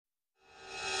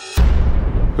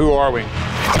Who are we?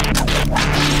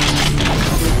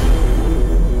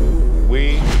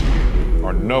 We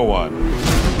are no one.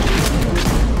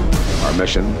 Our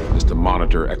mission is to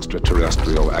monitor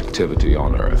extraterrestrial activity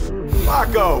on Earth.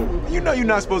 Flacco, you know you're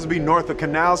not supposed to be north of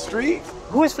Canal Street.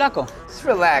 Who is Flacco? Just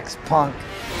relax, punk.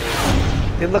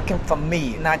 They're looking for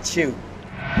me, not you.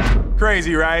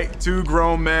 Crazy, right? Two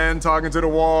grown men talking to the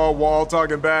wall, wall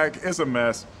talking back. It's a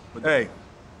mess. But hey,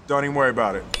 don't even worry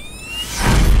about it.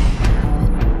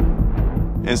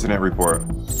 Incident report.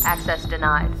 Access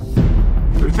denied.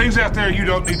 There are things out there you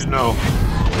don't need to know.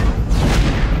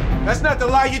 That's not the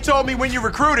lie you told me when you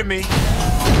recruited me.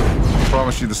 I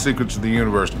promise you the secrets of the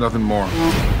universe, nothing more.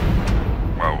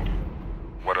 Well,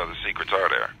 what other secrets are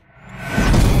there?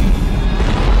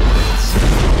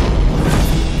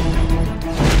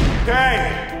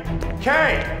 Kay!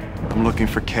 Kay! I'm looking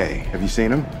for Kay. Have you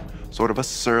seen him? Sort of a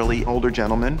surly older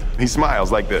gentleman. He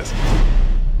smiles like this.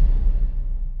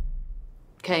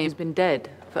 Kay has been dead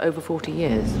for over 40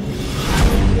 years.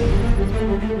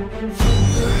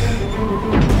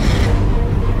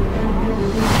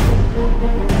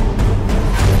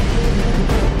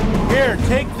 Here,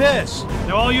 take this.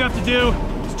 Now all you have to do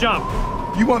is jump.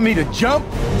 You want me to jump?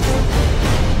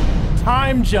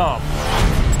 Time jump.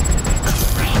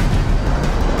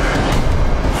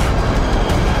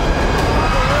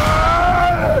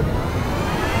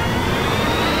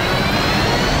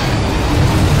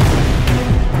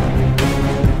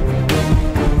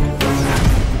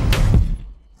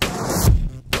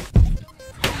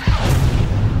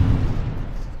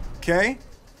 Kay?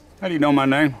 How do you know my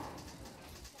name?